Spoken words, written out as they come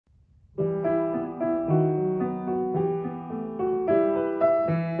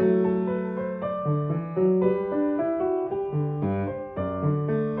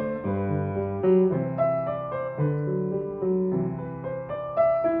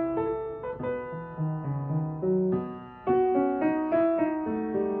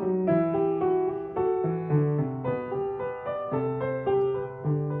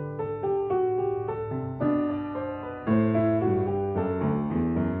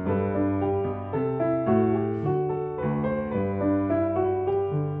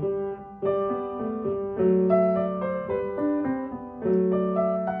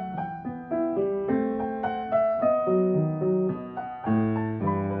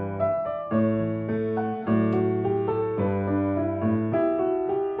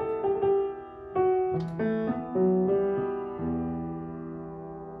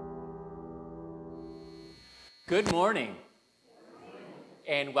Good morning,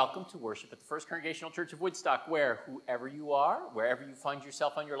 and welcome to worship at the First Congregational Church of Woodstock, where whoever you are, wherever you find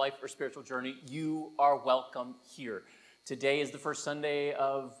yourself on your life or spiritual journey, you are welcome here. Today is the first Sunday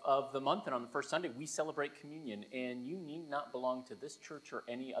of the month, and on the first Sunday, we celebrate communion, and you need not belong to this church or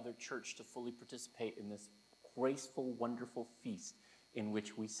any other church to fully participate in this graceful, wonderful feast in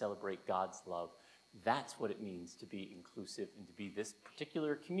which we celebrate God's love. That's what it means to be inclusive and to be this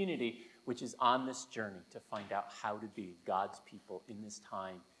particular community which is on this journey to find out how to be God's people in this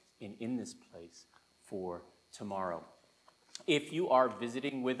time and in this place for tomorrow. If you are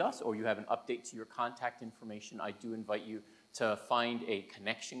visiting with us or you have an update to your contact information, I do invite you to find a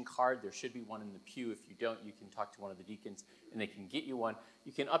connection card. There should be one in the pew. If you don't, you can talk to one of the deacons and they can get you one.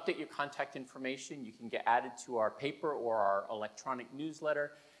 You can update your contact information. You can get added to our paper or our electronic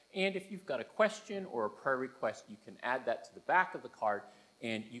newsletter. And if you've got a question or a prayer request, you can add that to the back of the card.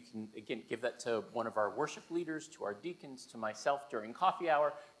 And you can, again, give that to one of our worship leaders, to our deacons, to myself during coffee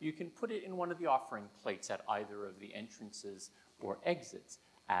hour. You can put it in one of the offering plates at either of the entrances or exits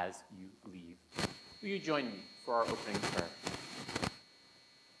as you leave. Will you join me for our opening prayer?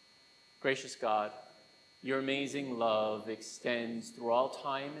 Gracious God, your amazing love extends through all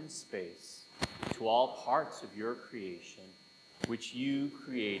time and space to all parts of your creation, which you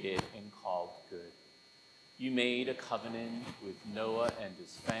created and called good. You made a covenant with Noah and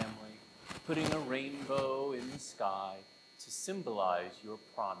his family, putting a rainbow in the sky to symbolize your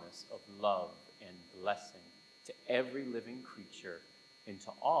promise of love and blessing to every living creature and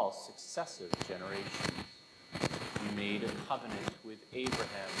to all successive generations. You made a covenant with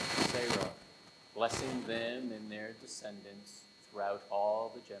Abraham and Sarah, blessing them and their descendants throughout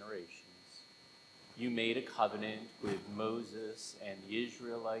all the generations. You made a covenant with Moses and the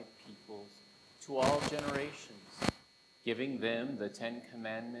Israelite peoples to all generations, giving them the 10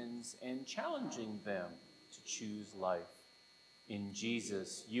 Commandments and challenging them to choose life. In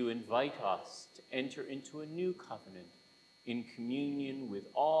Jesus, you invite us to enter into a new covenant in communion with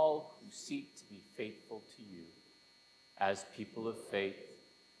all who seek to be faithful to you. As people of faith,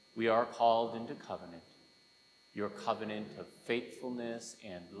 we are called into covenant. Your covenant of faithfulness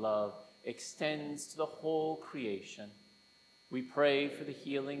and love extends to the whole creation. We pray for the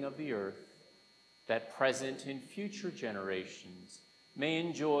healing of the earth, that present and future generations may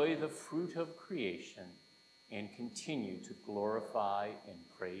enjoy the fruit of creation and continue to glorify and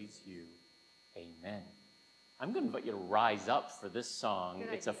praise you. Amen. I'm going to invite you to rise up for this song.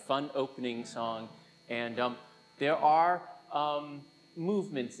 It's a fun opening song, and there are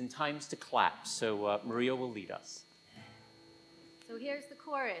movements and times to clap, so Maria will lead us. So here's the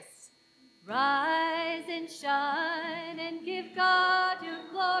chorus. Rise and shine and give God your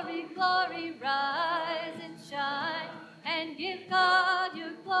glory, glory. Rise and shine and give God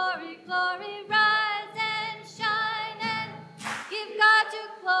your glory, glory. Rise and shine and give God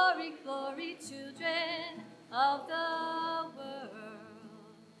your glory, glory, children of the world.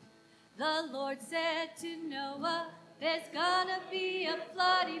 The Lord said to Noah, there's gonna be a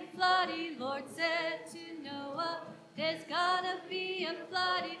floody, floody. Lord said to Noah, there's gonna be a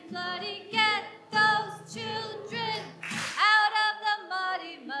floody, floody. Get those children out of the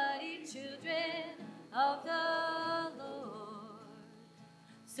muddy, muddy, children of the Lord.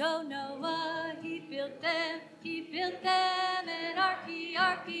 So Noah, he built them an arky,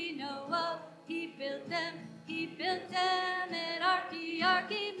 arky. Noah, he built them an arky,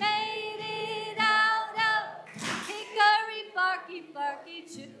 arky. Made it out of hickory, barky, barky,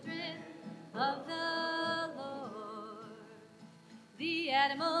 children of the Lord. The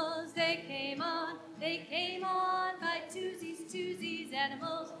animals, they came on by twosies, twosies.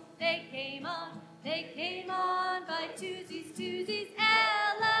 Animals, they came on by twosies, twosies.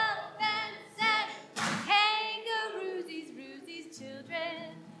 Elephants and kangaroosies, roosies,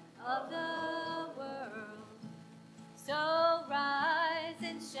 children of the world. So rise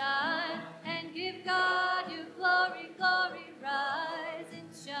and shine and give God your glory, glory. Rise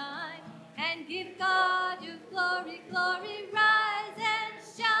and shine and give God your glory, glory. Rise and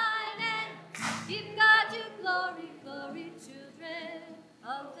shine and give God your glory, glory, children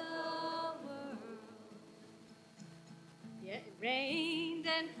of the world. Yet it rained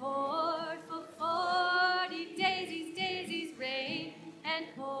and poured for 40 daisies, daisies. Rained and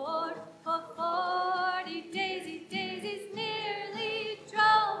poured for 40 daisies, daisies. Nearly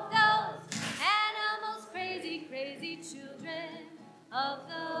drove those animals crazy, crazy, children of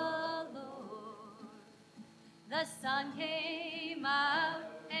the Lord. The sun came out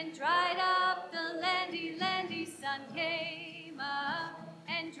and dried up the landy, landy. Sun came out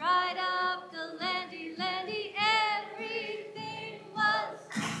and dried up the landy, landy. Everything was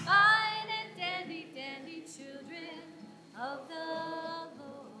fine and dandy, dandy, children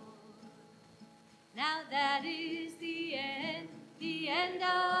that is the end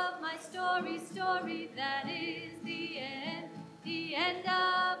of my story, that is the end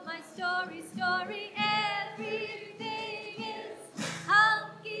of my story, everything is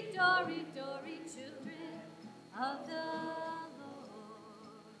hunky-dory, children of the Lord.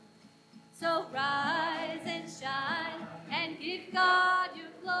 So rise and shine and give God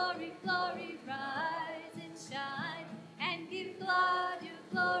your glory, rise and shine and give God your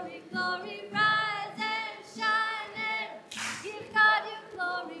glory, rise and shine and give God your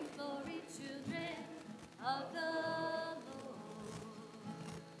glory, children of the Lord.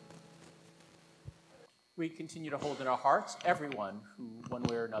 We continue to hold in our hearts everyone who, one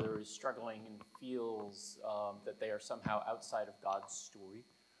way or another, is struggling and feels that they are somehow outside of God's story.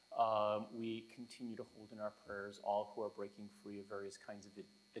 We continue to hold in our prayers all who are breaking free of various kinds of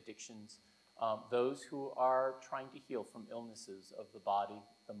addictions, those who are trying to heal from illnesses of the body,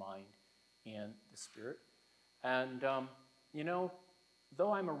 the mind, and the spirit. And,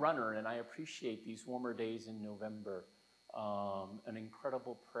 though I'm a runner and I appreciate these warmer days in November, an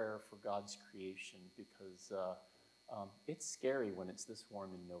incredible prayer for God's creation, because it's scary when it's this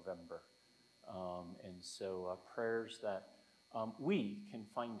warm in November. And so prayers that we can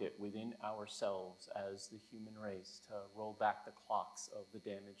find it within ourselves as the human race to roll back the clocks of the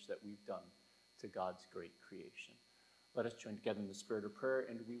damage that we've done to God's great creation. Let us join together in the spirit of prayer,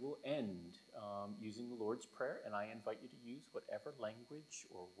 and we will end using the Lord's Prayer, and I invite you to use whatever language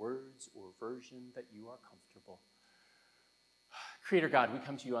or words or version that you are comfortable. Creator God, we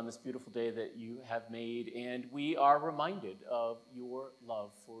come to you on this beautiful day that you have made, and we are reminded of your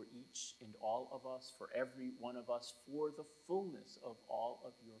love for each and all of us, for every one of us, for the fullness of all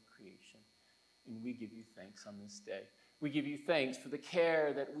of your creation. And we give you thanks on this day. We give you thanks for the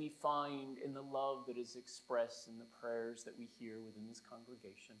care that we find in the love that is expressed in the prayers that we hear within this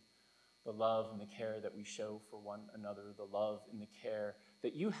congregation, the love and the care that we show for one another, the love and the care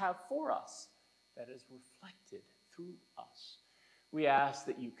that you have for us that is reflected through us. We ask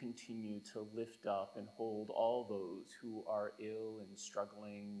that you continue to lift up and hold all those who are ill and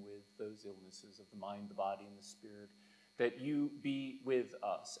struggling with those illnesses of the mind, the body, and the spirit, that you be with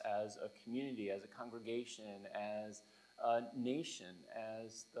us as a community, as a congregation, as a nation,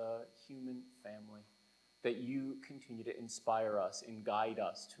 as the human family, that you continue to inspire us and guide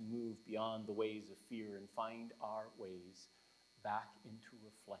us to move beyond the ways of fear and find our ways back into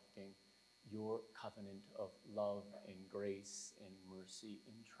reflecting your covenant of love and grace and mercy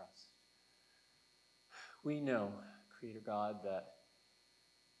and trust. We know, Creator God, that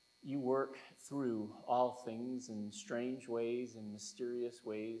you work through all things in strange ways and mysterious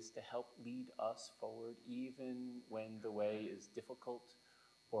ways to help lead us forward, even when the way is difficult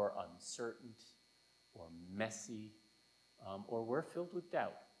or uncertain or messy, or we're filled with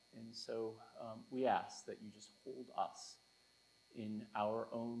doubt. And so we ask that you just hold us in our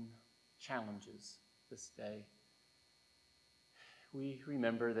own challenges this day. We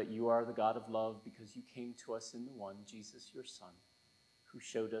remember that you are the God of love because you came to us in the one, Jesus, your Son, who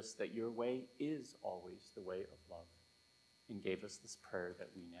showed us that your way is always the way of love and gave us this prayer that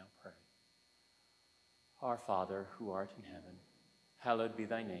we now pray. Our Father, who art in heaven, hallowed be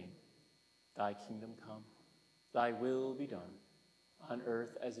thy name. Thy kingdom come, thy will be done, on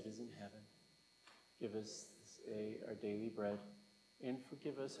earth as it is in heaven. Give us this day our daily bread, and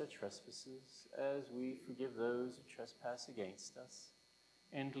forgive us our trespasses, as we forgive those who trespass against us.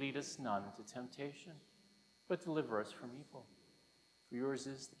 And lead us not into temptation, but deliver us from evil. For yours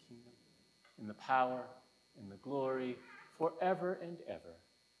is the kingdom, and the power, and the glory, forever and ever.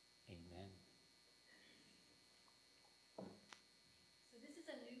 Amen. So this is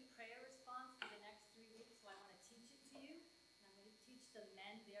a new prayer response for the next 3 weeks, so I want to teach it to you. And I'm going to teach the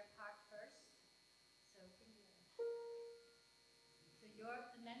men their part first. So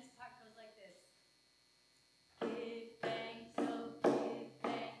the men's part goes like this. Give thanks, oh give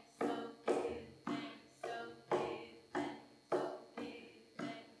thanks, oh give thanks, oh give thanks, oh give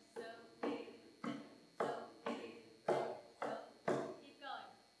thanks, oh give thanks, oh give thanks, oh. Keep going.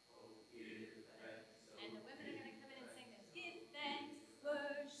 And the women are going to come in and sing this. Give thanks,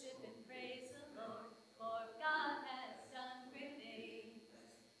 worship, and praise the Lord, for God has done great things.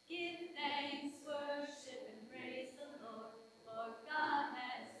 Give thanks, worship, and praise the Lord, for God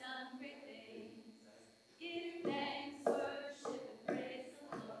has done great things. Give thanks, worship, and praise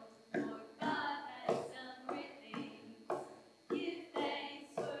the Lord, for God has done great things. Give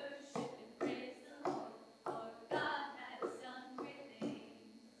thanks, worship, and praise the Lord, for God has done great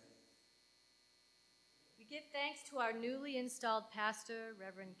things. We give thanks to our newly installed pastor,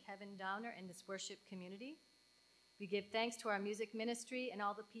 Reverend Kevin Downer, and this worship community. We give thanks to our music ministry and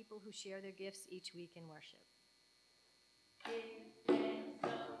all the people who share their gifts each week in worship.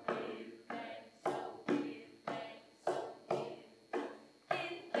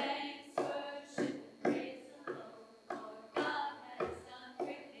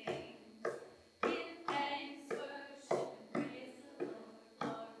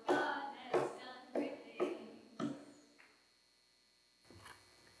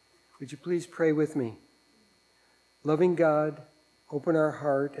 Would you please pray with me? Loving God, open our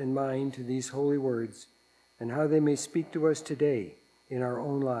heart and mind to these holy words and how they may speak to us today in our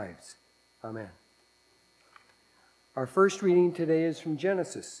own lives. Amen. Our first reading today is from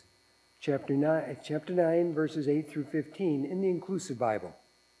Genesis, chapter 9, verses 8 through 15 in the Inclusive Bible.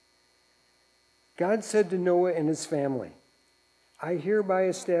 God said to Noah and his family, I hereby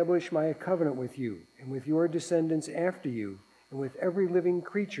establish my covenant with you and with your descendants after you and with every living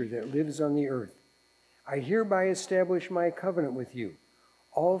creature that lives on the earth. I hereby establish my covenant with you.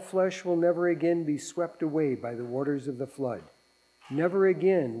 All flesh will never again be swept away by the waters of the flood. Never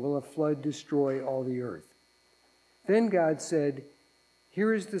again will a flood destroy all the earth. Then God said,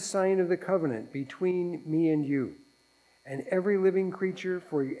 Here is the sign of the covenant between me and you, and every living creature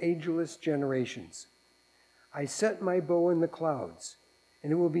for ageless generations. I set my bow in the clouds,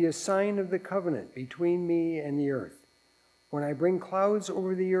 and it will be a sign of the covenant between me and the earth. When I bring clouds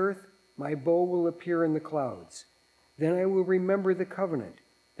over the earth, my bow will appear in the clouds. Then I will remember the covenant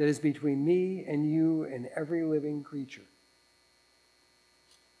that is between me and you and every living creature.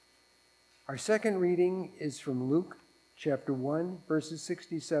 Our second reading is from Luke chapter 1, verses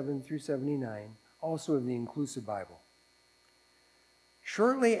 67 through 79, also of the Inclusive Bible.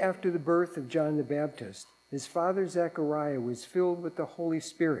 Shortly after the birth of John the Baptist, his father Zechariah was filled with the Holy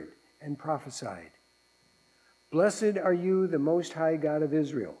Spirit and prophesied, Blessed are you, the Most High God of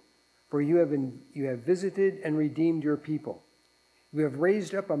Israel, for you have visited and redeemed your people. You have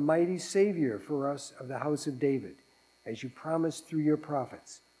raised up a mighty Savior for us of the house of David, as you promised through your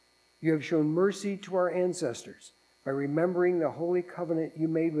prophets. You have shown mercy to our ancestors by remembering the holy covenant you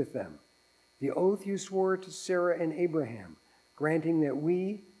made with them, the oath you swore to Sarah and Abraham, granting that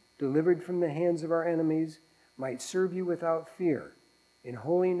we, delivered from the hands of our enemies, might serve you without fear, in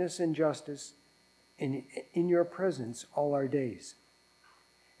holiness and justice, in your presence all our days.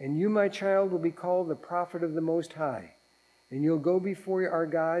 And you, my child, will be called the prophet of the Most High, and you'll go before our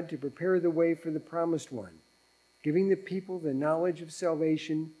God to prepare the way for the promised one, giving the people the knowledge of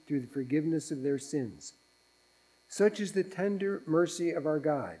salvation through the forgiveness of their sins. Such is the tender mercy of our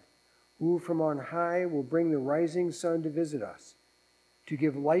God, who from on high will bring the rising sun to visit us, to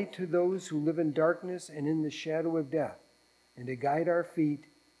give light to those who live in darkness and in the shadow of death, and to guide our feet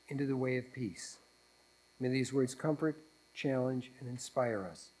into the way of peace. May these words comfort, challenge, and inspire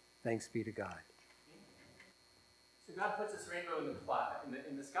us. Thanks be to God. So God puts this rainbow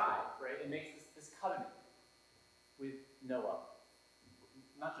in the sky, right? And makes this covenant with Noah.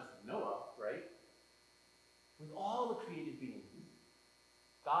 Not just with Noah, right? With all the created beings.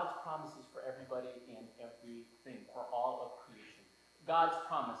 God's promises for everybody and everything, for all of creation. God's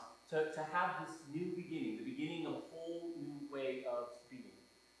promise to have this new beginning, the beginning of a whole new way of being,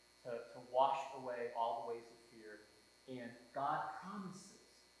 to wash away all the ways of fear. And God promises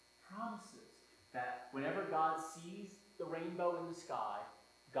that whenever God sees the rainbow in the sky,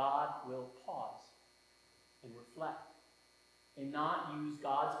 God will pause and reflect and not use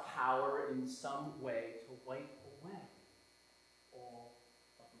God's power in some way to wipe away all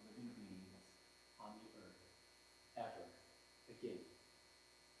of the living beings on the earth ever again.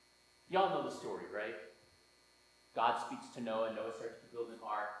 Y'all know the story, right? God speaks to Noah. Noah starts to build an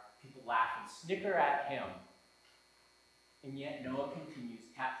ark. People laugh and snicker at him. And yet Noah continues,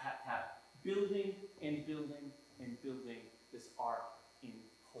 tap, tap, tap, building and building and building this ark in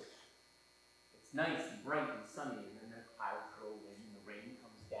hope. It's nice and bright and sunny, and then the clouds roll in, and the rain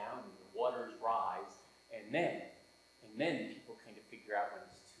comes down, and the waters rise, and then people kind of figure out when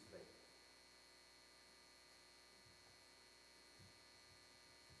it's too late.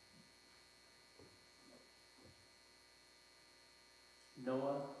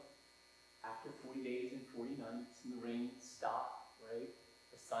 Noah, after 40 days and 40 nights, and the rain stops, right?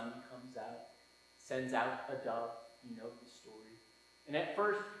 The sun comes out, sends out a dove. You know the story. And at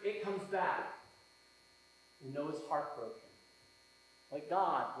first, it comes back. And Noah's heartbroken. Like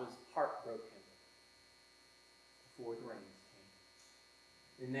God was heartbroken before the rains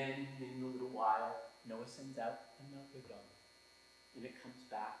came. And then, in a little while, Noah sends out another dove. And it comes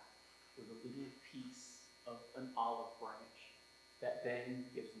back with a little piece of an olive branch that then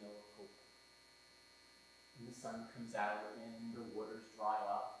gives Noah hope. And the sun comes out, and the waters dry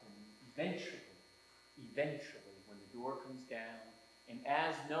up, and eventually, when door comes down, and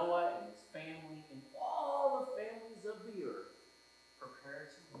as Noah and his family and all the families of the earth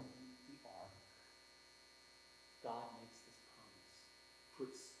prepare to leave the ark, God makes this promise,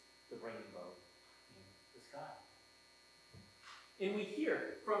 puts the rainbow in the sky. And we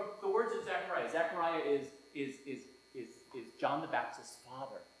hear from the words of Zechariah. Zechariah is John the Baptist's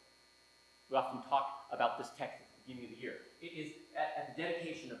father. We often talk about this text at the beginning of the year. It is at the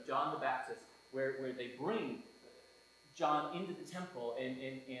dedication of John the Baptist where they bring John into the temple,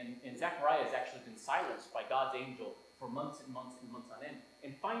 and Zechariah has actually been silenced by God's angel for months and months and months on end.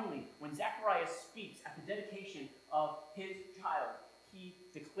 And finally, when Zechariah speaks at the dedication of his child, he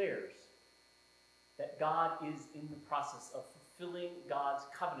declares that God is in the process of fulfilling God's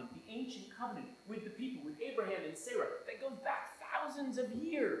covenant, the ancient covenant with the people, with Abraham and Sarah, that goes back thousands of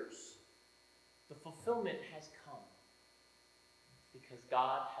years. The fulfillment has come because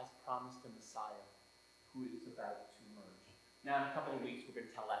God has promised a Messiah who is about to emerge. Now, in a couple of weeks, we're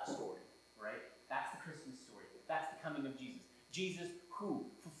going to tell that story, right? That's the Christmas story. That's the coming of Jesus. Jesus who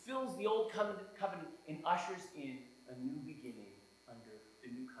fulfills the old covenant and ushers in a new beginning under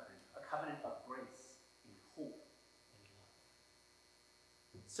the new covenant, a covenant of grace and hope and love.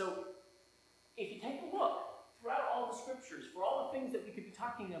 So, if you take a look throughout all the scriptures, for all the things that we could be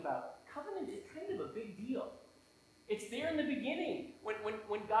talking about, covenant is kind of a big deal. It's there in the beginning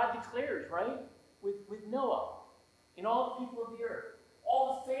when God declares, right? With Noah and all the people of the earth,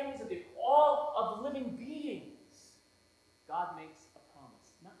 all the families of the earth, all of the living beings. God makes a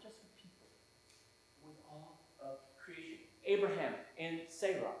promise, not just with people, but with all of creation. Abraham and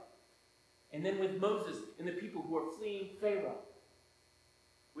Sarah. And then with Moses and the people who are fleeing Pharaoh.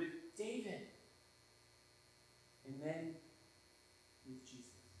 With David. And then with Jesus.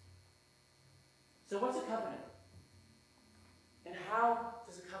 So what's a covenant? And how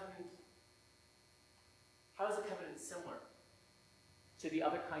is a covenant similar to the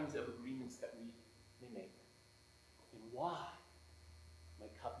other kinds of agreements that we may make? And why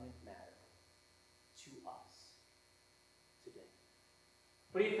might covenant matter to us today?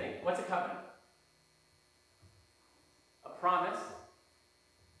 What do you think? What's a covenant? A promise,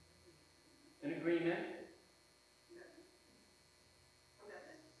 an agreement,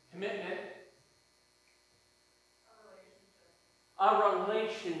 commitment, a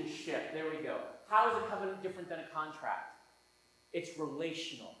relationship. There we go. How is a covenant different than a contract? It's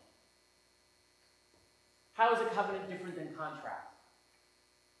relational. How is a covenant different than contract?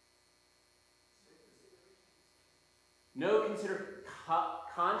 No, consider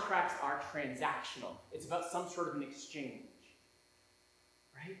contracts are transactional. It's about some sort of an exchange.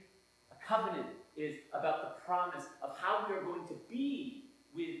 Right? A covenant is about the promise of how we are going to be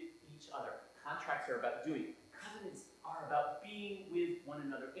with each other. Contracts are about doing. Covenants are about being with one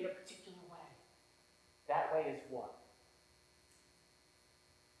another in a particular way. That way is what?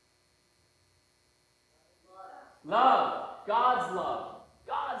 Love. God's love.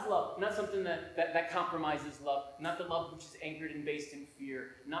 God's love. Not something that compromises love. Not the love which is anchored and based in fear.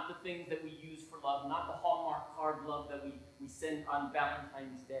 Not the things that we use for love. Not the Hallmark card love that we send on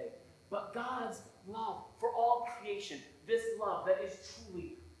Valentine's Day. But God's love for all creation. This love that is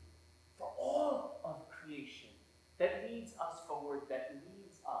truly for all of creation. That leads us forward. That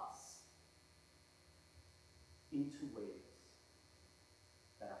leads us into ways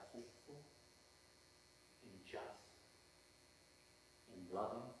that are hopeful and just and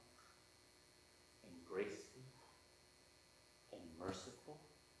loving and graceful and merciful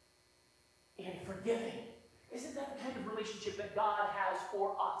and forgiving. Isn't that the kind of relationship that God has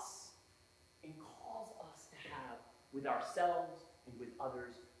for us and calls us to have with ourselves and with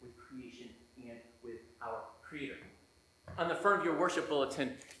others, with creation and with our Creator? On the front of your worship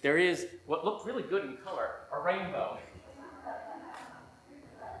bulletin, there is what looked really good in color, a rainbow.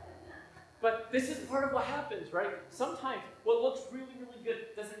 But this is part of what happens, right? Sometimes what looks really, really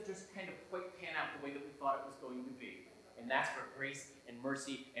good doesn't just kind of quite pan out the way that we thought it was going to be. And that's where grace and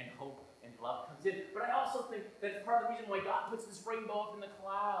mercy and hope and love comes in. But I also think that it's part of the reason why God puts this rainbow up in the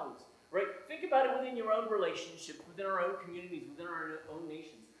clouds, right? Think about it within your own relationships, within our own communities, within our own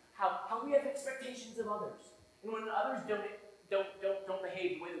nations. How we have expectations of others. And when others don't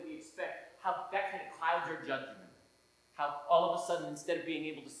behave the way that we expect, how that kind of clouds our judgment. How all of a sudden, instead of being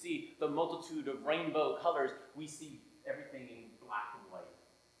able to see the multitude of rainbow colors, we see everything in black and white.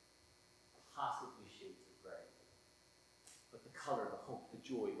 Possibly shades of gray. But the color, the hope, the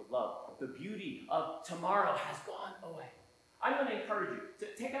joy, the love, the beauty of tomorrow has gone away. I'm going to encourage you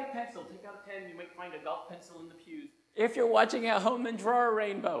to take out a pencil, take out a pen. You might find a golf pencil in the pews. If you're watching at home, then draw a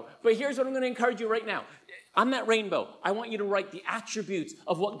rainbow. But here's what I'm going to encourage you right now. On that rainbow, I want you to write the attributes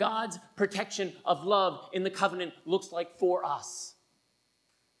of what God's protection of love in the covenant looks like for us.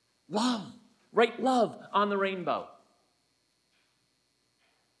 Love. Write love on the rainbow.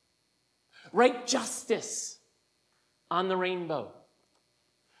 Write justice on the rainbow.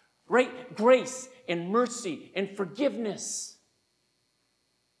 Write grace and mercy and forgiveness.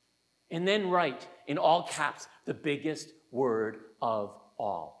 And then write, in all caps, the biggest word of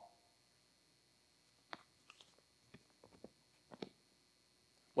all.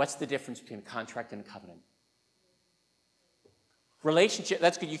 What's the difference between a contract and a covenant? Relationship,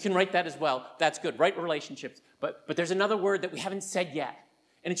 that's good. You can write that as well. That's good. Write relationships. But there's another word that we haven't said yet.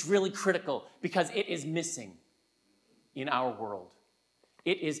 And it's really critical because it is missing in our world.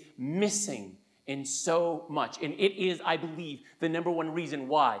 It is missing in so much. And it is, I believe, the number one reason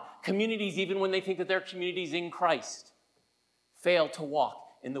why communities, even when they think that they're communities in Christ, fail to walk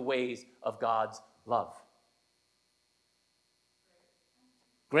in the ways of God's love.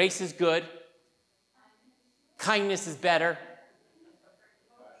 Grace is good. Kindness is better.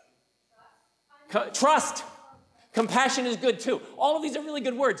 Trust. Compassion is good too. All of these are really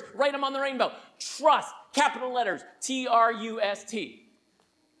good words. Write them on the rainbow. Trust. Capital letters. T-R-U-S-T.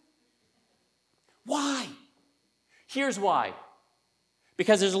 Why? Here's why.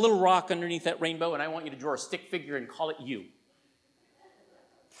 Because there's a little rock underneath that rainbow, and I want you to draw a stick figure and call it you.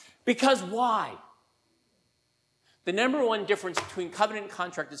 Because why? The number one difference between covenant and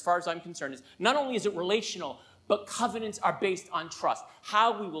contract, as far as I'm concerned, is not only is it relational, but covenants are based on trust.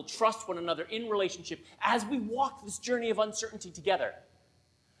 How we will trust one another in relationship as we walk this journey of uncertainty together.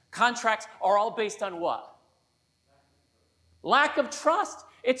 Contracts are all based on what? Lack of trust.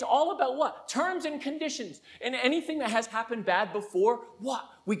 It's all about what? Terms and conditions. And anything that has happened bad before, what?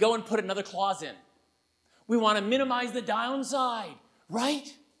 We go and put another clause in. We want to minimize the downside,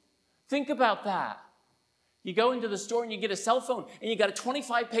 right? Think about that. You go into the store and you get a cell phone and you got a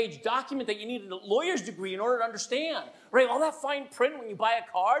 25-page document that you need a lawyer's degree in order to understand, right? All that fine print when you buy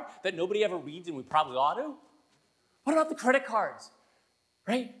a card that nobody ever reads and we probably ought to. What about the credit cards,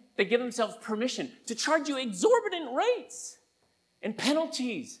 right? They give themselves permission to charge you exorbitant rates and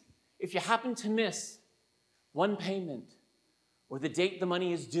penalties if you happen to miss one payment or the date the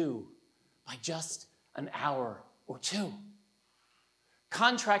money is due by just an hour or two.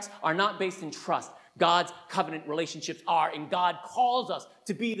 Contracts are not based in trust. God's covenant relationships are, and God calls us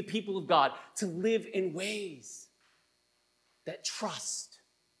to be the people of God, to live in ways that trust.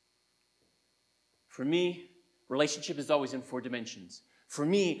 For me, relationship is always in 4 dimensions. For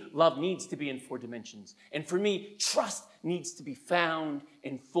me, love needs to be in 4 dimensions. And for me, trust needs to be found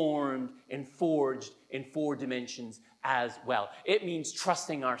and formed and forged in 4 dimensions as well. It means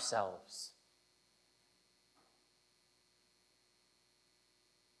trusting ourselves.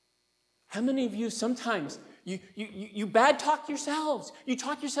 How many of you sometimes, you bad talk yourselves. You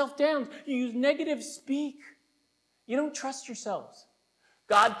talk yourself down. You use negative speak. You don't trust yourselves.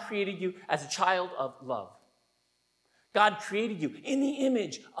 God created you as a child of love. God created you in the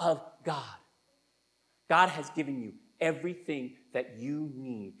image of God. God has given you everything that you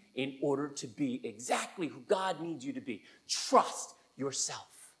need in order to be exactly who God needs you to be. Trust yourself.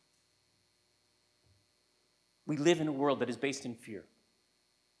 We live in a world that is based in fear.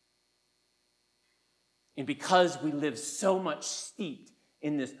 And because we live so much steeped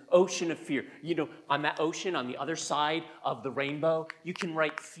in this ocean of fear, you know, on that ocean, on the other side of the rainbow, you can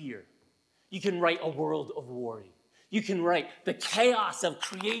write fear. You can write a world of worry. You can write the chaos of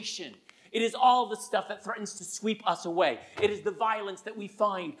creation. It is all the stuff that threatens to sweep us away. It is the violence that we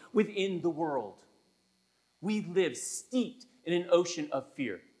find within the world. We live steeped in an ocean of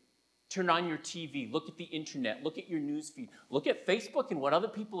fear. Turn on your TV, look at the internet, look at your news feed, look at Facebook and what other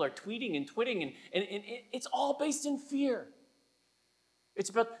people are tweeting and twitting, and it's all based in fear. It's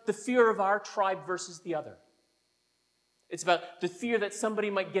about the fear of our tribe versus the other. It's about the fear that somebody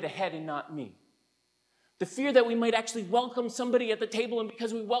might get ahead and not me. The fear that we might actually welcome somebody at the table, and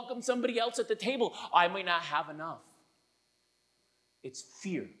because we welcome somebody else at the table, I might not have enough. It's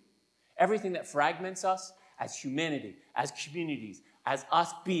fear. Everything that fragments us as humanity, as communities, as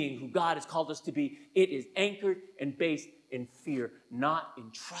us being who God has called us to be, it is anchored and based in fear, not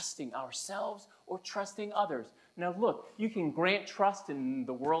in trusting ourselves or trusting others. Now look, you can grant trust and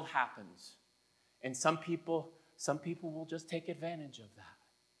the world happens. And some people will just take advantage of that.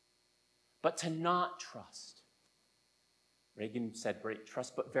 But to not trust, Reagan said,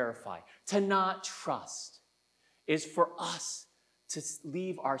 trust but verify. To not trust is for us to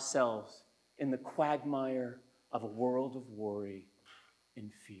leave ourselves in the quagmire of a world of worry and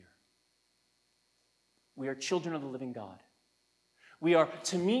fear. We are children of the living God. We are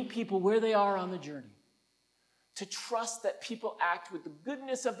to meet people where they are on the journey, to trust that people act with the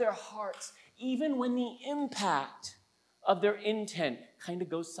goodness of their hearts, even when the impact of their intent kind of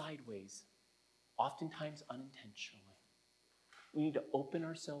goes sideways, oftentimes unintentionally. We need to open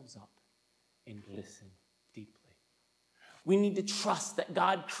ourselves up and listen deeply. We need to trust that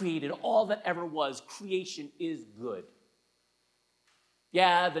God created all that ever was. Creation is good.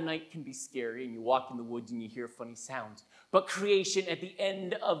 Yeah, the night can be scary and you walk in the woods and you hear funny sounds. But creation at the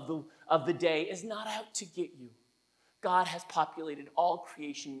end of the day is not out to get you. God has populated all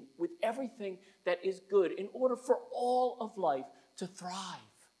creation with everything that is good in order for all of life to thrive.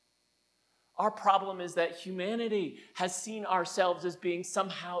 Our problem is that humanity has seen ourselves as being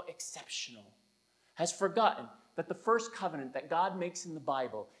somehow exceptional, has forgotten that the first covenant that God makes in the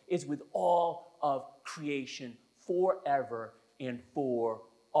Bible is with all of creation forever and for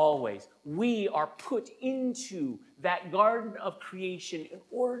always. We are put into that garden of creation in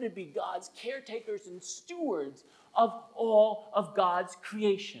order to be God's caretakers and stewards of all of God's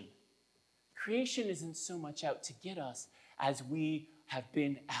creation. Creation isn't so much out to get us as we have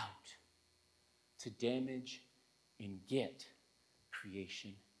been out to damage and get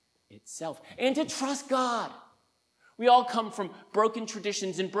creation itself, and to trust God. We all come from broken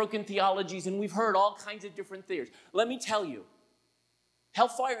traditions and broken theologies, and we've heard all kinds of different theories. Let me tell you,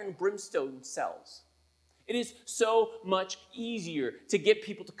 hellfire and brimstone sells. It is so much easier to get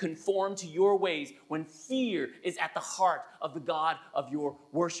people to conform to your ways when fear is at the heart of the God of your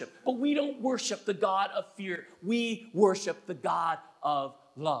worship. But we don't worship the God of fear. We worship the God of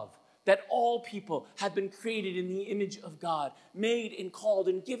love. That all people have been created in the image of God, made and called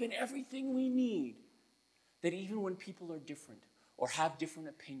and given everything we need. That even when people are different or have different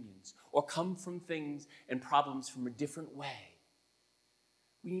opinions or come from things and problems from a different way,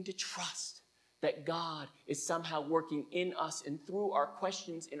 we need to trust that God is somehow working in us and through our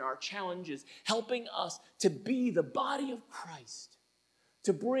questions and our challenges, helping us to be the body of Christ,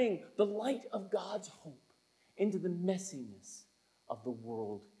 to bring the light of God's hope into the messiness of the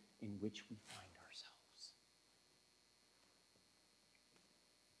world in which we find ourselves.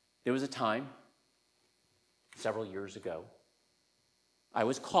 There was a time, several years ago, I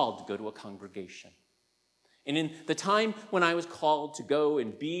was called to go to a congregation. And in the time when I was called to go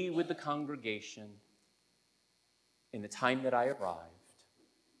and be with the congregation, in the time that I arrived,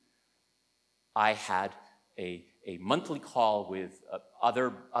 I had a monthly call with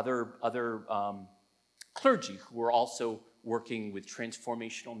other clergy who were also working with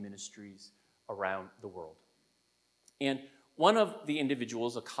transformational ministries around the world. And one of the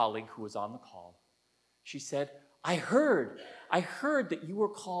individuals, a colleague who was on the call, she said, I heard that you were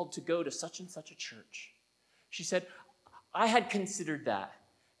called to go to such and such a church. She said, I had considered that,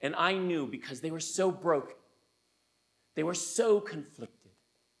 and I knew because they were so broken. They were so conflicted.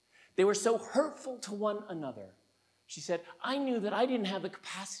 They were so hurtful to one another. She said, I knew that I didn't have the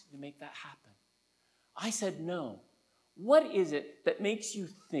capacity to make that happen. I said, no. What is it that makes you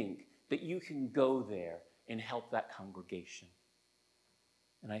think that you can go there and help that congregation?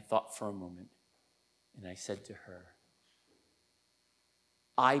 And I thought for a moment, and I said to her,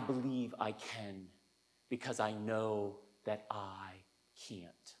 I believe I can because I know that I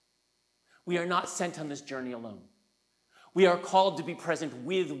can't. We are not sent on this journey alone. We are called to be present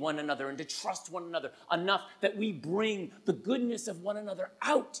with one another and to trust one another enough that we bring the goodness of one another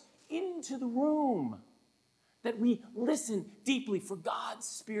out into the room. That we listen deeply for God's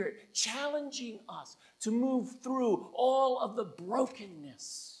Spirit challenging us to move through all of the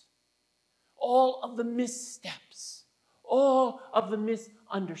brokenness, all of the missteps, all of the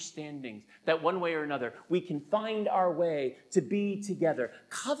misunderstandings, that one way or another we can find our way to be together.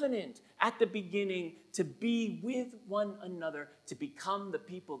 Covenant at the beginning to be with one another, to become the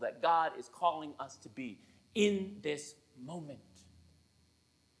people that God is calling us to be in this moment.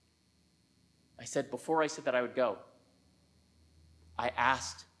 I said, before I said that I would go, I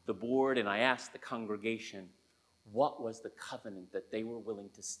asked the board and I asked the congregation what was the covenant that they were willing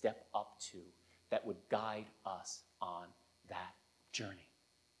to step up to that would guide us on that journey.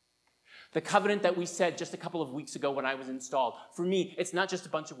 The covenant that we said just a couple of weeks ago when I was installed, for me, it's not just a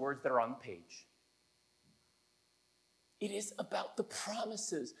bunch of words that are on the page. It is about the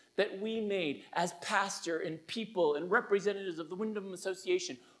promises that we made as pastor and people and representatives of the Wyndham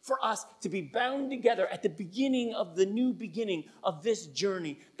Association for us to be bound together at the beginning of the new beginning of this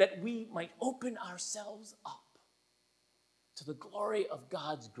journey, that we might open ourselves up to the glory of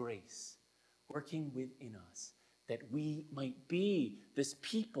God's grace working within us, that we might be this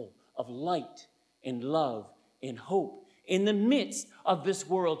people of light and love and hope in the midst of this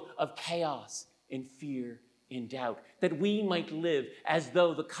world of chaos in fear, in doubt, that we might live as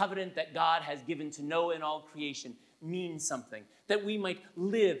though the covenant that God has given to Noah and all creation means something, that we might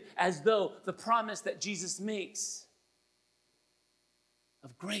live as though the promise that Jesus makes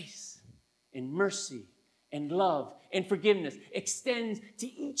of grace and mercy and love and forgiveness extends to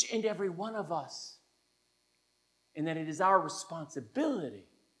each and every one of us, and that it is our responsibility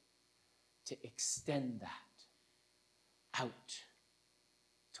to extend that out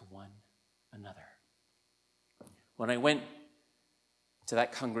to one another. When I went to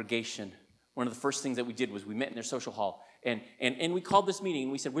that congregation, one of the first things that we did was we met in their social hall, and we called this meeting,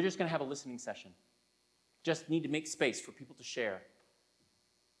 and we said, we're just going to have a listening session. Just need to make space for people to share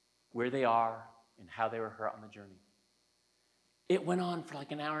where they are and how they were hurt on the journey. It went on for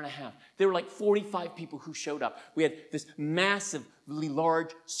like an hour and a half. There were like 45 people who showed up. We had this massively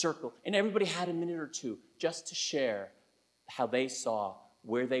large circle, and everybody had a minute or two just to share how they saw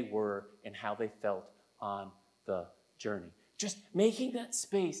where they were and how they felt on the journey. Just making that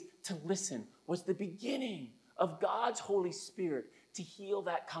space to listen was the beginning of God's Holy Spirit to heal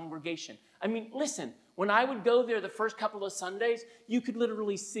that congregation. I mean, listen, when I would go there the first couple of Sundays, you could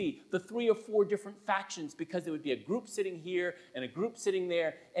literally see the 3 or 4 different factions, because there would be a group sitting here and a group sitting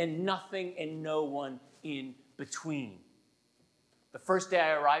there and nothing and no one in between. The first day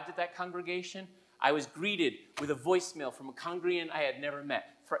I arrived at that congregation, I was greeted with a voicemail from a congregant I had never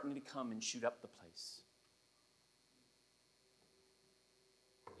met, threatening to come and shoot up the place.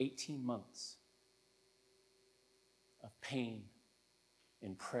 18 months of pain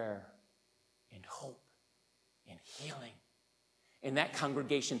and prayer and hope and healing. And that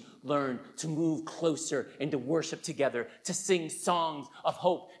congregation learned to move closer and to worship together, to sing songs of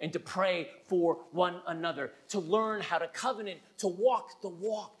hope and to pray for one another, to learn how to covenant, to walk the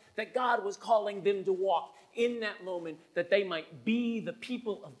walk that God was calling them to walk in that moment, that they might be the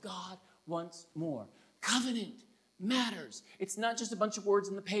people of God once more. Covenant matters. It's not just a bunch of words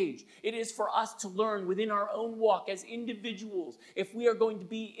on the page. It is for us to learn within our own walk as individuals. If we are going to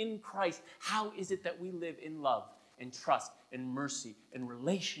be in Christ, how is it that we live in love and trust and mercy and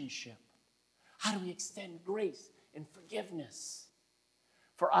relationship? How do we extend grace and forgiveness?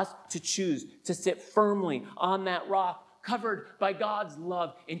 For us to choose to sit firmly on that rock, covered by God's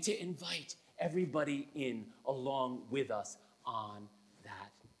love, and to invite everybody in along with us on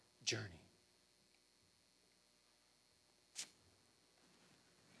that journey.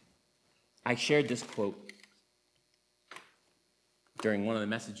 I shared this quote during one of the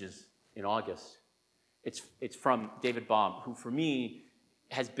messages in August. It's from David Bohm, who for me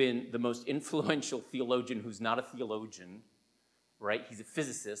has been the most influential theologian who's not a theologian, right? He's a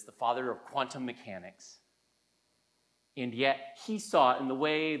physicist, the father of quantum mechanics. And yet he saw in the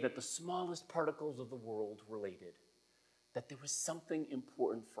way that the smallest particles of the world related, that there was something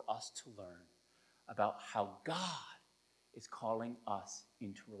important for us to learn about how God is calling us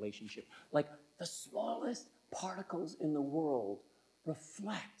into relationship. Like the smallest particles in the world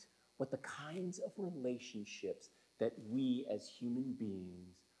reflect what the kinds of relationships that we as human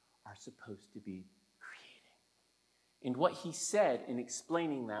beings are supposed to be creating. And what he said in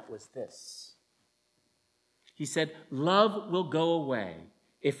explaining that was this. He said, love will go away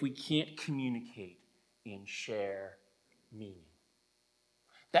if we can't communicate and share meaning.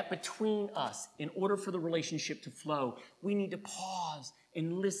 That between us, in order for the relationship to flow, we need to pause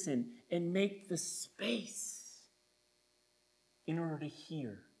and listen and make the space in order to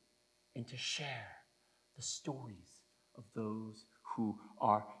hear and to share the stories of those who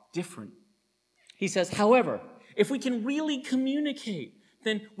are different. He says, however, if we can really communicate,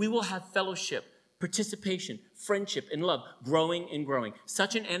 then we will have fellowship, participation, friendship, and love growing and growing.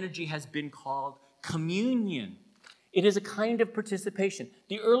 Such an energy has been called communion. It is a kind of participation.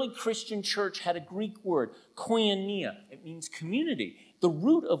 The early Christian church had a Greek word, koinonia. It means community, the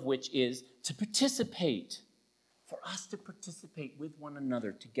root of which is to participate. For us to participate with one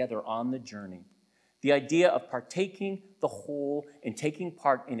another together on the journey. The idea of partaking the whole and taking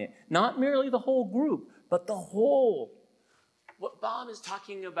part in it. Not merely the whole group, but the whole. What Bob is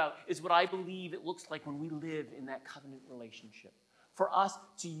talking about is what I believe it looks like when we live in that covenant relationship. For us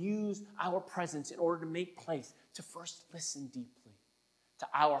to use our presence in order to make place to first listen deeply to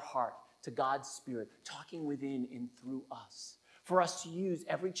our heart, to God's Spirit, talking within and through us. For us to use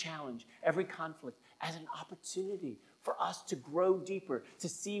every challenge, every conflict as an opportunity for us to grow deeper, to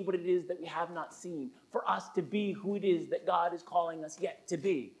see what it is that we have not seen, for us to be who it is that God is calling us yet to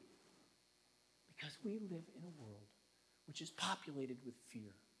be. Because we live in a world which is populated with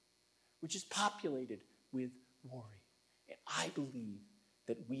fear, which is populated with worry. And I believe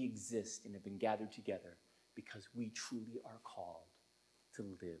that we exist and have been gathered together because we truly are called to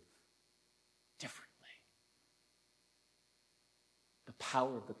live differently.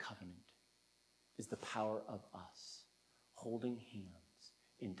 power of the covenant is the power of us holding hands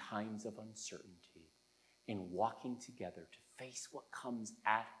in times of uncertainty and walking together to face what comes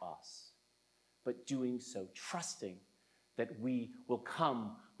at us, but doing so trusting that we will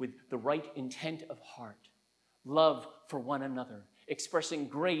come with the right intent of heart, love for one another, expressing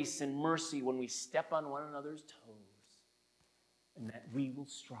grace and mercy when we step on one another's toes, and that we will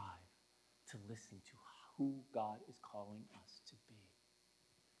strive to listen to who God is calling us to be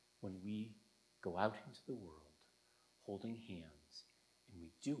when we go out into the world holding hands, and we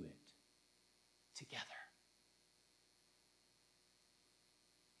do it together.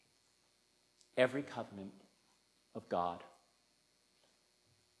 Every covenant of God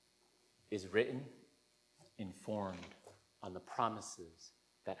is written and formed on the promises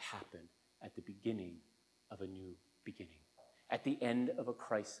that happen at the beginning of a new beginning. At the end of a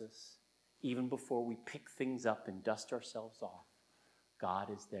crisis, even before we pick things up and dust ourselves off, God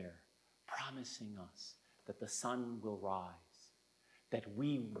is there promising us that the sun will rise, that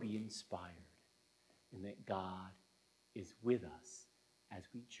we will be inspired, and that God is with us as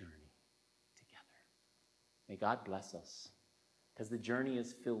we journey together. May God bless us, because the journey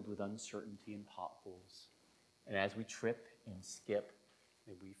is filled with uncertainty and potholes. And as we trip and skip,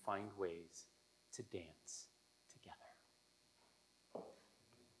 may we find ways to dance together.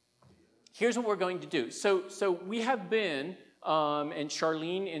 Here's what we're going to do. So we have been, and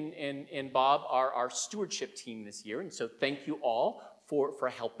Charlene and Bob are our stewardship team this year, and so thank you all for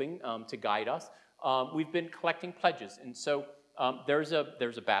helping to guide us. We've been collecting pledges, and so there's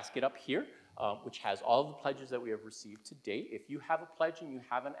a basket up here, which has all of the pledges that we have received to date. If you have a pledge and you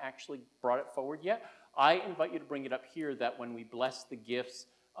haven't actually brought it forward yet, I invite you to bring it up here, that when we bless the gifts,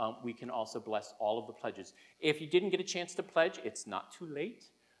 we can also bless all of the pledges. If you didn't get a chance to pledge, it's not too late.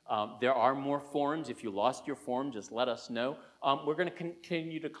 There are more forms. If you lost your form, just let us know. We're going to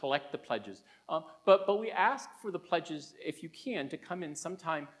continue to collect the pledges. But we ask for the pledges, if you can, to come in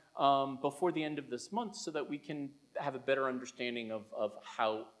sometime before the end of this month so that we can have a better understanding of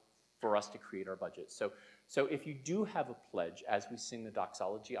how for us to create our budget. So if you do have a pledge as we sing the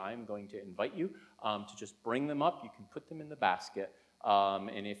doxology, I am going to invite you to just bring them up. You can put them in the basket.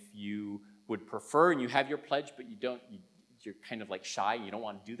 And if you would prefer and you have your pledge, but you're kind of like shy and you don't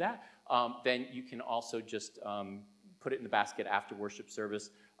want to do that, then you can also just put it in the basket after worship service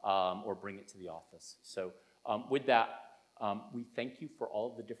or bring it to the office. So with that, we thank you for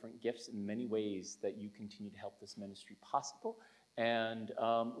all of the different gifts and many ways that you continue to help this ministry possible. And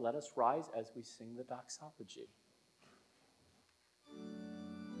let us rise as we sing the doxology.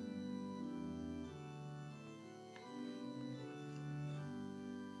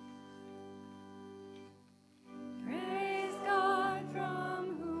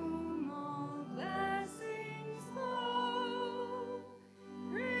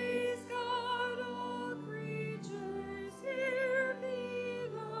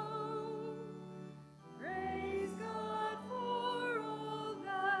 Praise God for all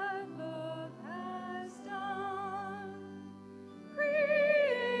that love has done.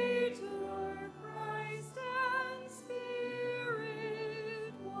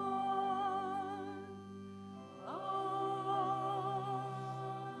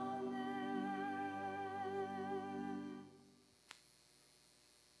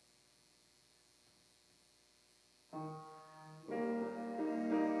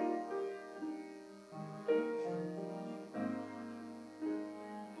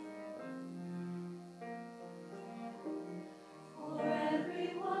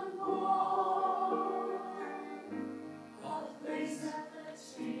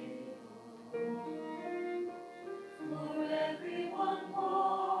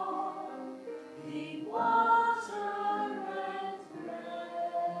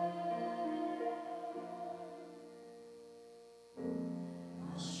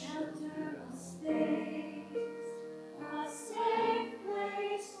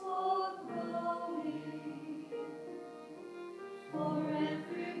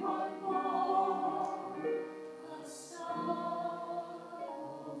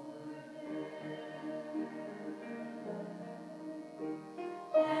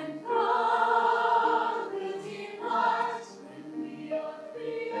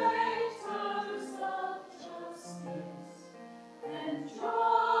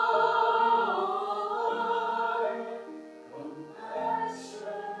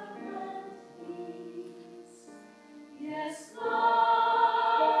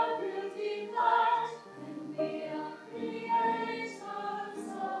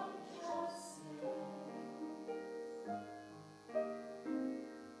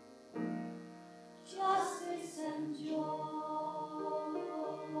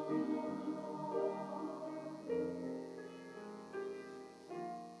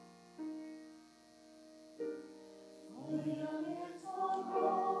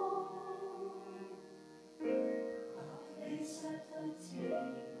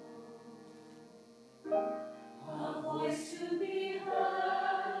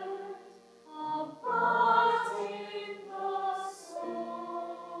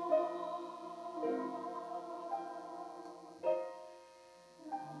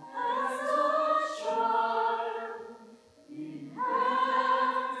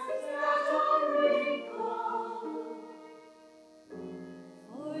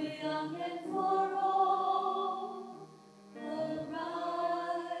 young and for all, the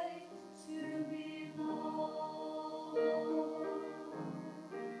right to belong.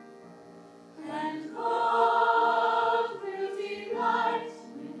 And God will delight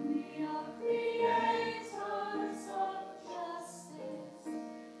when we are creators of justice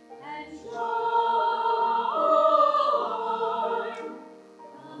and joy,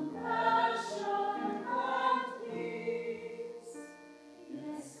 compassion and peace.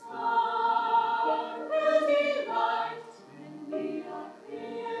 Yes, God will delight when we are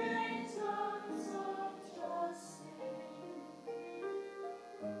creators of justice.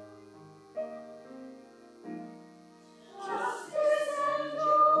 Justice and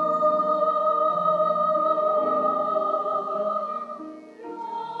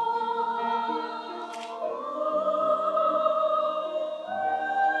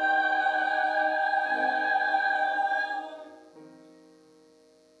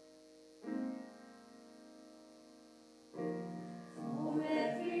for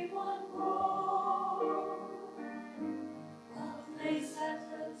everyone born, a place at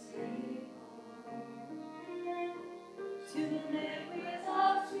the table, to live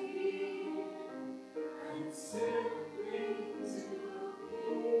without fear and simply to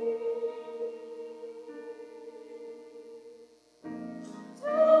be.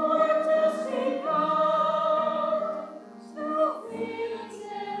 To work to seek God through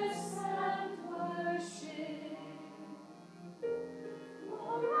witness and worship.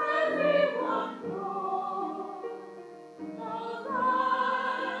 For everyone born, the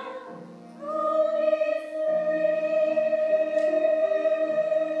right to be free.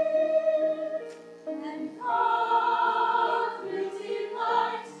 And God will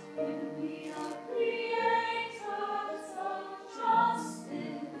delight when we are creators of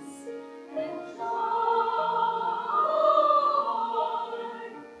justice and joy,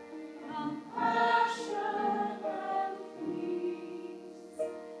 compassion and peace.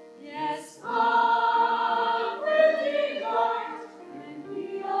 Yes, God will delight when we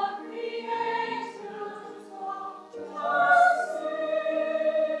are creators of justice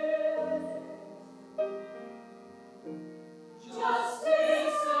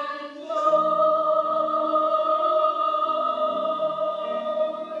and joy. Justice and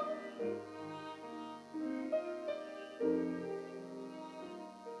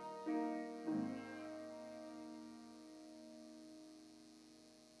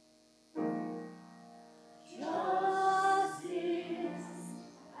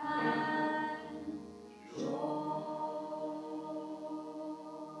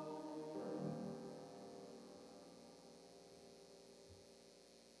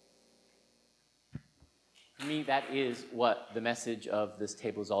For me, that is what the message of this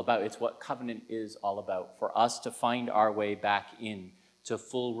table is all about. It's what covenant is all about, for us to find our way back in to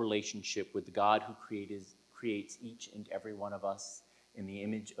full relationship with the God who creates each and every one of us in the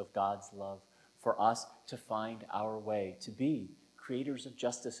image of God's love, for us to find our way to be creators of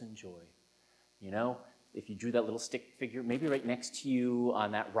justice and joy. You know, if you drew that little stick figure, maybe right next to you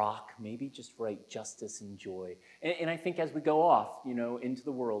on that rock, maybe just write justice and joy. And I think as we go off, you know, into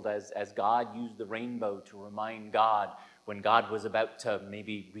the world, as God used the rainbow to remind God when God was about to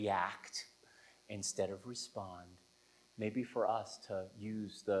maybe react instead of respond, maybe for us to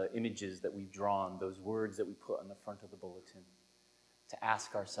use the images that we've drawn, those words that we put on the front of the bulletin, to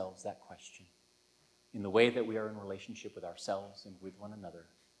ask ourselves that question. In the way that we are in relationship with ourselves and with one another,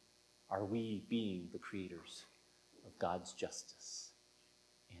 are we being the creators of God's justice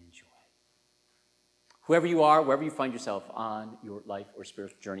and joy? Whoever you are, wherever you find yourself on your life or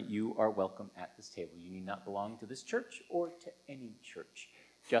spiritual journey, you are welcome at this table. You need not belong to this church or to any church.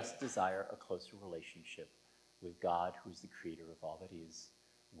 Just desire a closer relationship with God, who's the creator of all that is,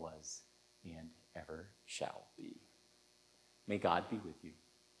 was, and ever shall be. May God be with you.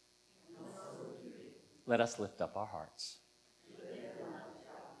 Let us lift up our hearts.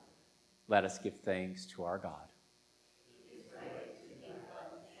 Let us give thanks to our God.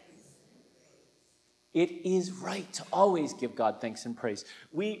 It is right to always give God thanks and praise.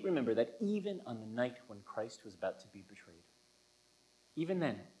 We remember that even on the night when Christ was about to be betrayed, even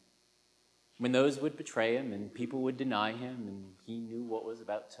then, when those would betray him and people would deny him and he knew what was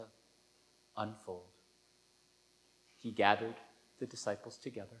about to unfold, he gathered the disciples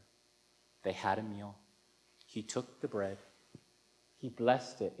together. They had a meal. He took the bread. He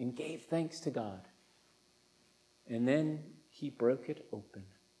blessed it and gave thanks to God. And then he broke it open,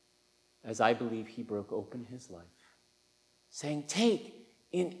 as I believe he broke open his life, saying, "Take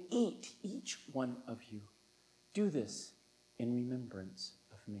and eat, each one of you. Do this in remembrance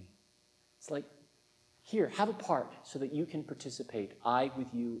of me." It's like Here, have a part so that you can participate, I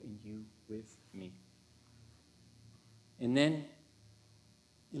with you and you with me. And then,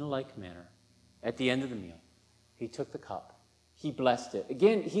 in a like manner, at the end of the meal, he took the cup. He blessed it.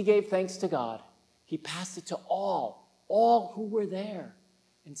 Again, he gave thanks to God. He passed it to all who were there,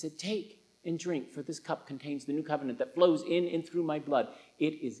 and said, take and drink, for this cup contains the new covenant that flows in and through my blood.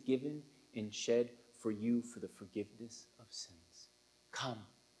 It is given and shed for you for the forgiveness of sins. Come,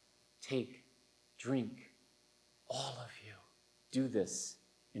 take, drink, all of you. Do this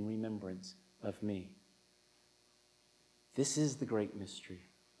in remembrance of me. This is the great mystery.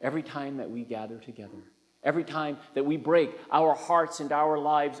 Every time that we gather together, every time that we break our hearts and our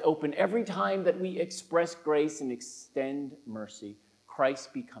lives open, every time that we express grace and extend mercy,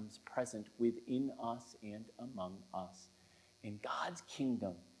 Christ becomes present within us and among us. And God's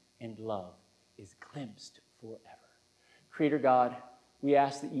kingdom and love is glimpsed forever. Creator God, we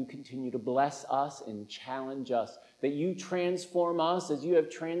ask that you continue to bless us and challenge us, that you transform us as you have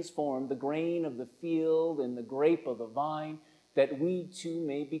transformed the grain of the field and the grape of the vine, that we too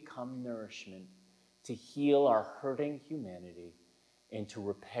may become nourishment to heal our hurting humanity and to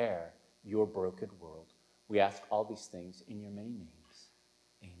repair your broken world. We ask all these things in your many names.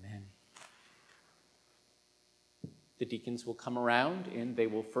 Amen. The deacons will come around and they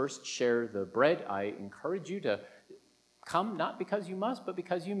will first share the bread. I encourage you to come, not because you must, but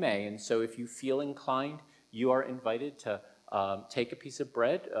because you may. And so if you feel inclined, you are invited to take a piece of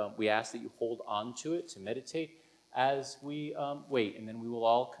bread. We ask that you hold on to it to meditate as we wait, and then we will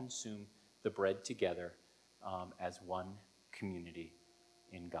all consume the bread together as one community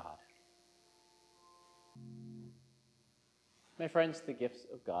in God. My friends, the gifts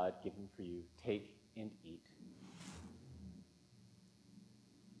of God given for you, take and eat.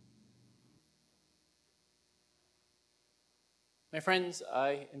 My friends,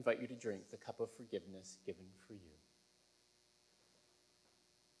 I invite you to drink the cup of forgiveness given for you.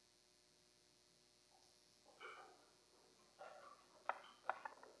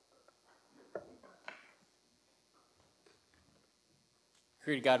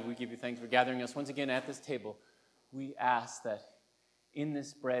 Creator God, we give you thanks for gathering us once again at this table. We ask that in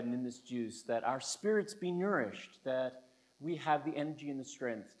this bread and in this juice, that our spirits be nourished, that we have the energy and the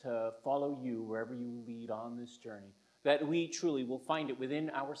strength to follow you wherever you lead on this journey, that we truly will find it within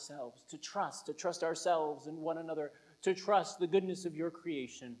ourselves to trust ourselves and one another, to trust the goodness of your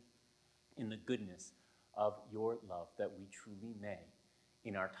creation in the goodness of your love, that we truly may,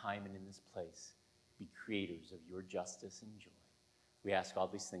 in our time and in this place, be creators of your justice and joy. We ask all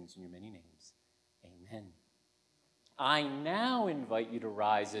these things in your many names. Amen. I now invite you to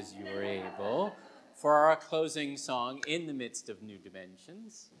rise as you are able for our closing song, In the Midst of New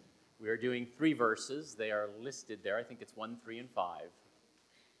Dimensions. We are doing 3 verses. They are listed there. I think it's 1, 3, and 5.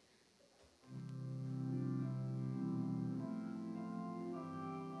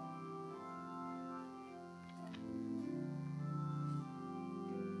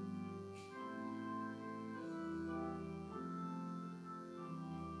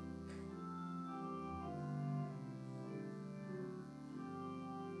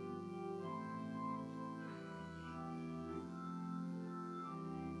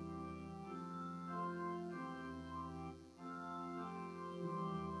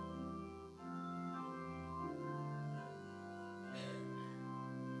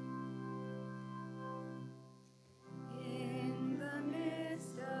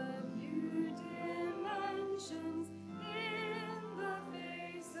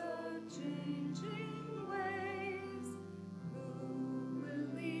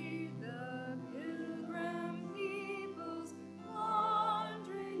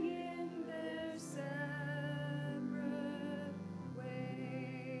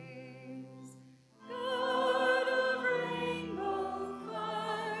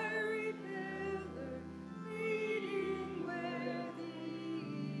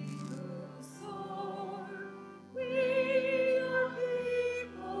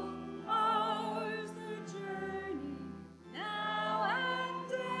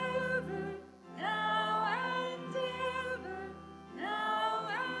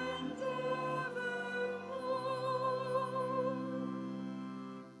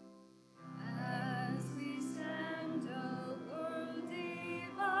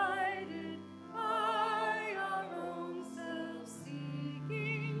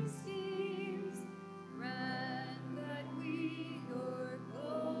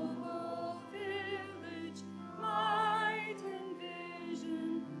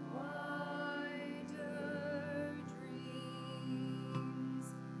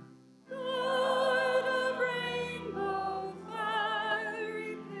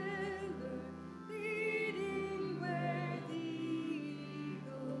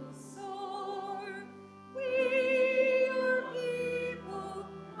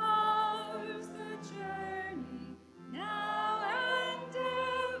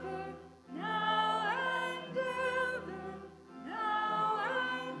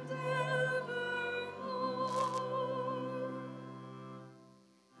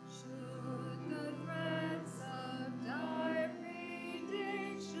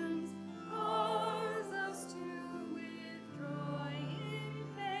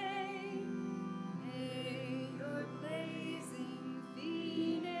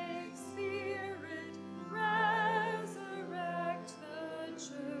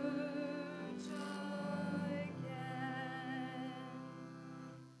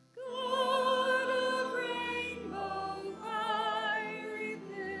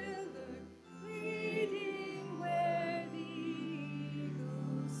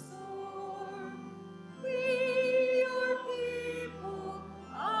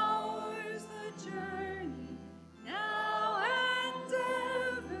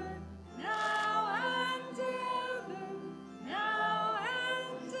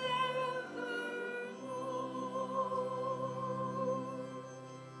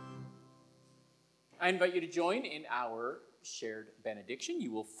 I invite you to join in our shared benediction.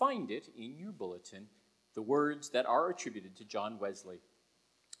 You will find it in your bulletin, the words that are attributed to John Wesley.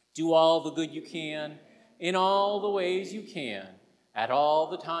 Do all the good you can, in all the ways you can, at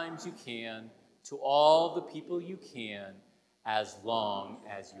all the times you can, to all the people you can, as long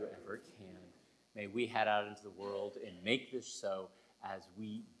as you ever can. May we head out into the world and make this so as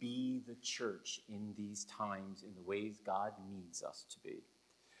we be the church in these times in the ways God needs us to be.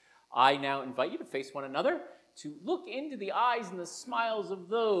 I now invite you to face one another, to look into the eyes and the smiles of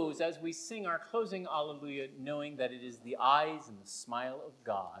those as we sing our closing Alleluia, knowing that it is the eyes and the smile of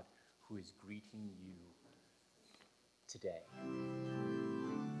God who is greeting you today.